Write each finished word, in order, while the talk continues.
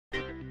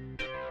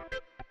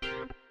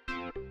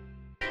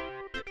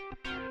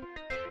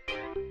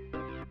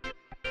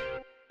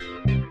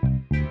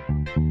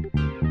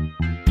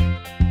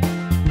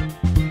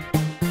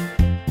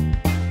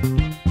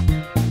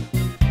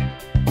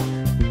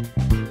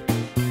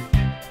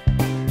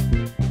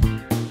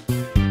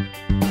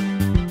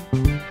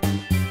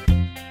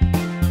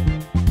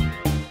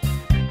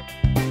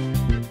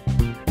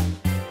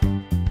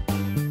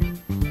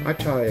I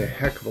tie a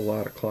heck of a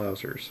lot of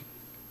Clousers.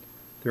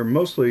 They're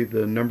mostly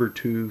the number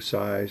 2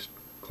 size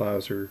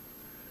Clouser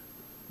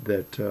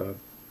that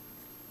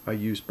I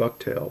use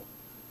bucktail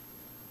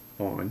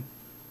on.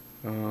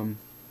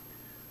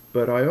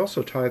 But I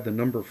also tie the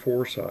number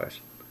 4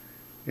 size.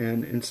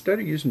 And instead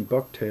of using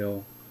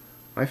bucktail,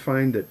 I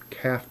find that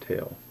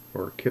calftail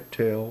or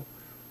kiptail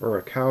or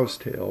a cow's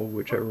tail,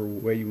 whichever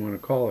way you want to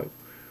call it,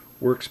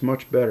 works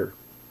much better.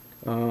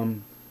 A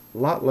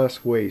lot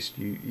less waste.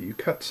 You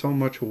cut so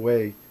much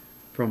away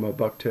from a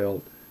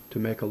bucktail to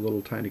make a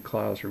little tiny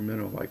Clouser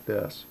minnow like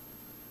this.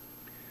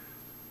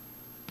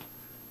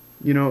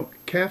 You know,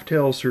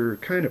 calftails are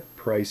kind of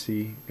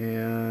pricey,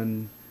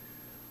 and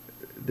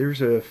there's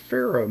a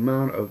fair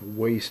amount of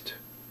waste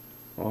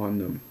on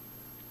them.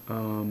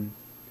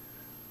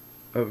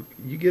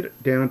 You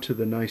get down to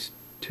the nice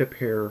tip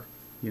hair,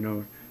 you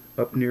know,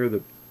 up near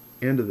the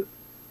end of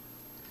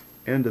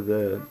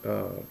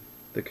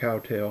the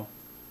cowtail,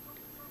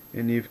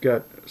 and you've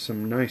got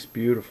some nice,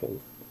 beautiful,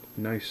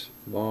 nice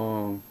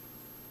long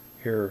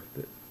hair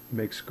that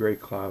makes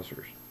great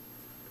Clousers.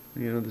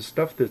 You know, the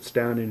stuff that's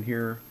down in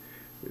here,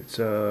 it's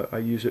I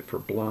use it for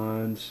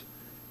blinds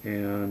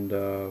and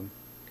a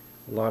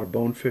lot of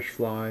bonefish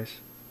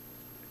flies.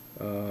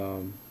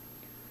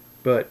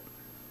 But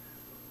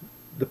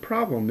the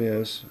problem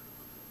is,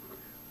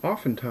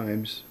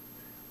 oftentimes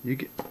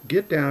you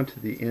get down to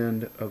the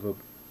end of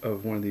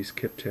one of these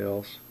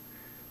Kiptails,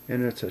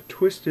 and it's a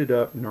twisted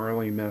up,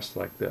 gnarly mess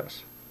like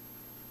this.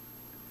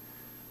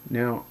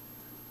 Now,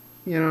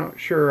 you know,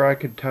 sure, I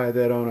could tie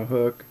that on a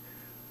hook,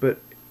 but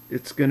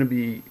it's going to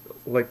be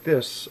like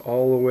this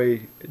all the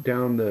way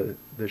down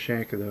the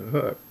shank of the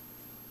hook,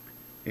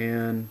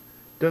 and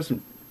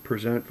doesn't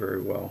present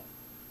very well.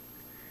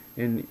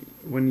 And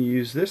when you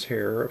use this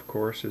hair, of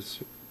course, it's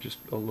just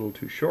a little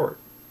too short.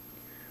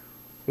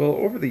 Well,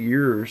 over the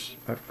years,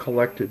 I've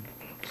collected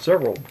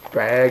several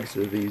bags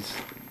of these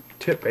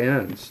tip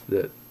ends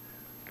that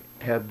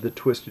have the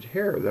twisted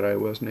hair that I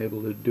wasn't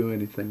able to do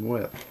anything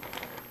with.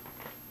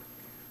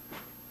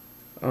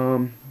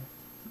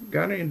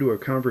 Got into a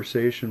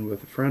conversation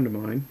with a friend of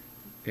mine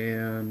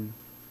and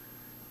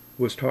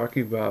was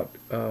talking about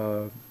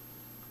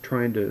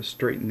trying to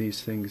straighten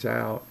these things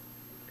out.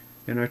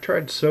 And I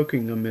tried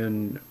soaking them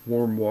in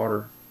warm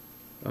water,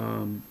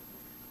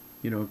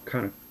 you know,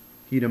 kind of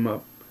heat them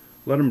up,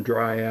 let them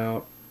dry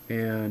out,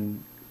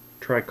 and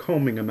try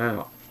combing them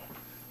out.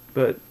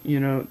 But,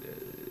 you know,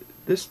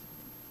 this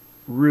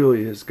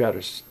really has got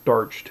a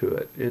starch to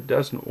it. It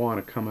doesn't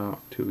want to come out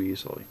too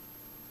easily.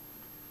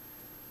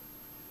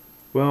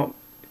 Well,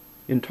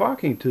 in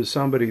talking to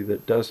somebody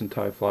that doesn't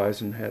tie flies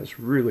and has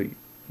really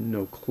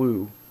no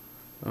clue,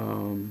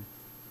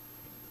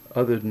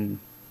 other than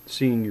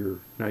seeing your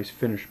nice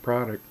finished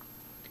product,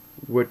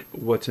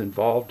 what's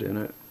involved in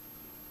it,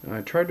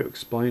 I tried to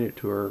explain it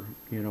to her,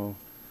 you know,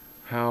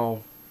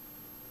 how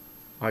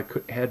I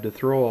had to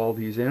throw all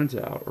these ends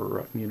out,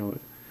 or, you know,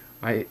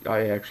 I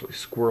actually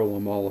squirrel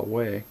them all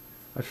away.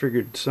 I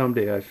figured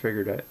someday I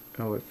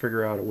would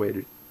figure out a way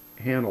to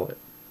handle it.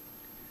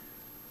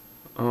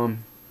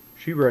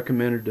 She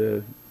recommended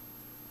a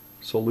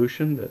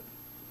solution that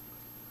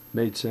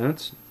made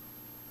sense.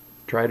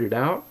 Tried it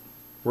out,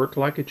 worked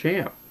like a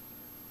champ.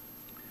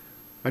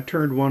 I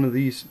turned one of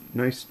these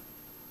nice,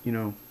 you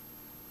know,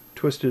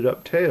 twisted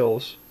up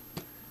tails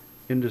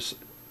into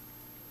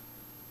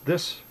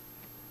this,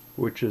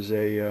 which is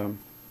a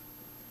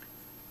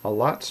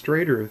lot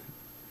straighter.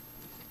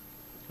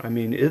 I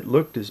mean, it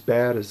looked as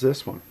bad as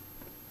this one,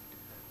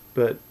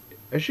 but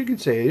as you can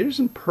see, it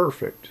isn't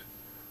perfect.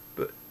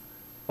 But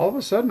all of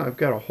a sudden, I've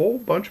got a whole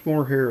bunch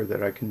more hair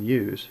that I can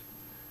use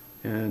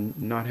and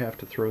not have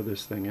to throw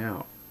this thing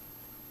out.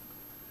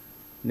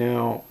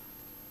 Now,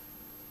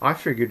 I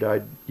figured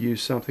I'd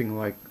use something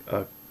like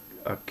a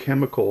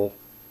chemical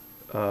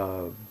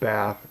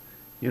bath,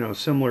 you know,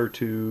 similar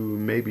to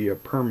maybe a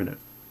permanent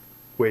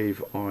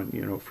wave on,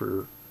 you know,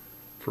 for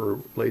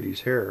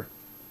ladies' hair.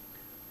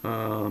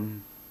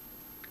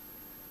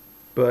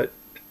 But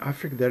I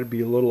figured that'd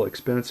be a little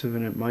expensive,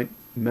 and it might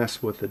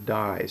mess with the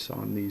dyes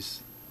on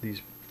these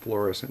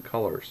fluorescent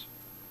colors.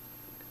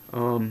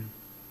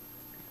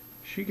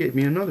 She gave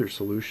me another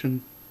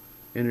solution.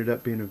 Ended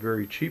up being a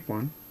very cheap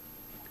one.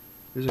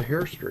 Is a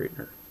hair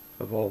straightener,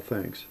 of all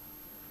things.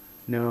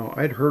 Now,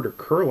 I'd heard of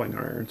curling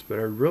irons, but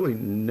I really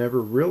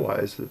never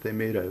realized that they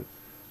made a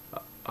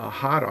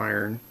hot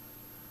iron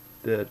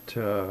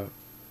that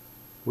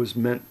was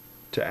meant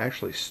to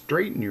actually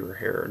straighten your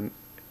hair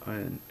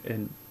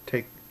and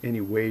take any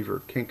wave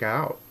or kink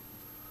out.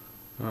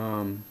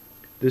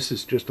 This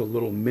is just a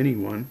little mini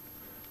one,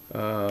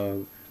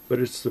 but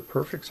it's the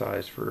perfect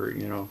size for,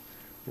 you know,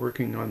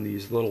 working on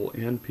these little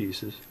end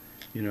pieces.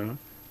 You know,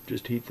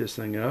 just heat this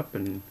thing up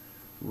and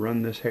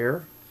run this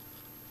hair.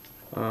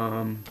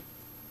 I'm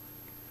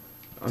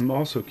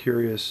also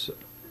curious,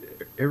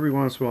 every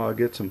once in a while I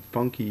get some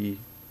funky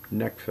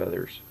neck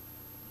feathers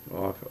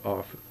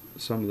off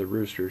some of the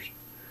roosters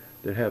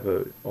that have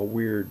a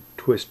weird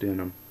twist in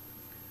them.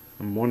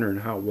 I'm wondering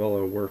how well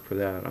it'll work for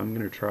that. I'm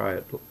going to try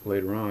it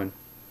later on.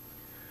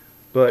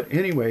 But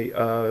anyway,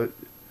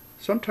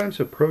 sometimes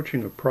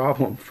approaching a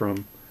problem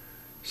from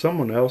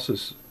someone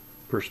else's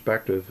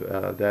perspective,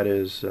 that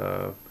is,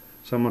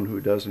 someone who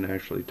doesn't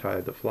actually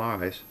tie the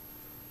flies,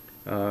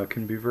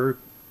 can be very,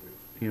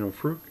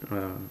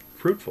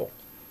 fruitful.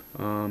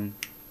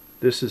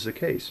 This is the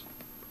case.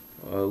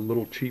 A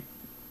little cheap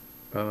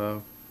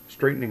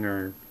straightening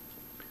iron.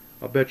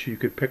 I'll bet you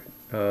could pick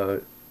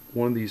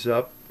one of these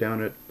up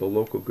down at the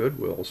local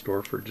Goodwill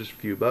store for just a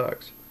few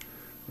bucks.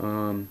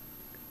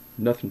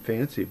 Nothing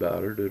fancy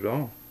about it at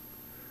all.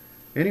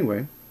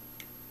 Anyway,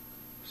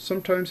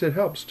 sometimes it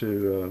helps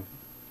to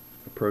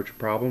approach a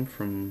problem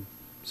from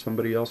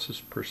somebody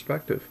else's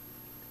perspective,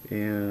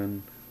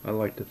 and I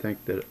like to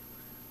think that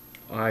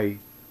I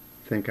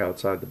think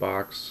outside the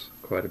box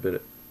quite a bit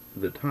at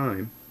the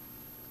time,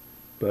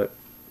 but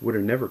would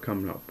have never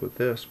come up with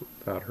this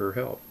without her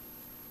help.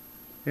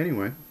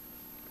 Anyway,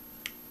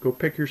 go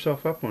pick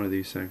yourself up one of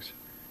these things.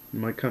 It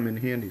might come in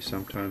handy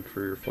sometime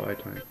for your fly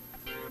time.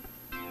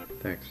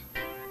 Thanks.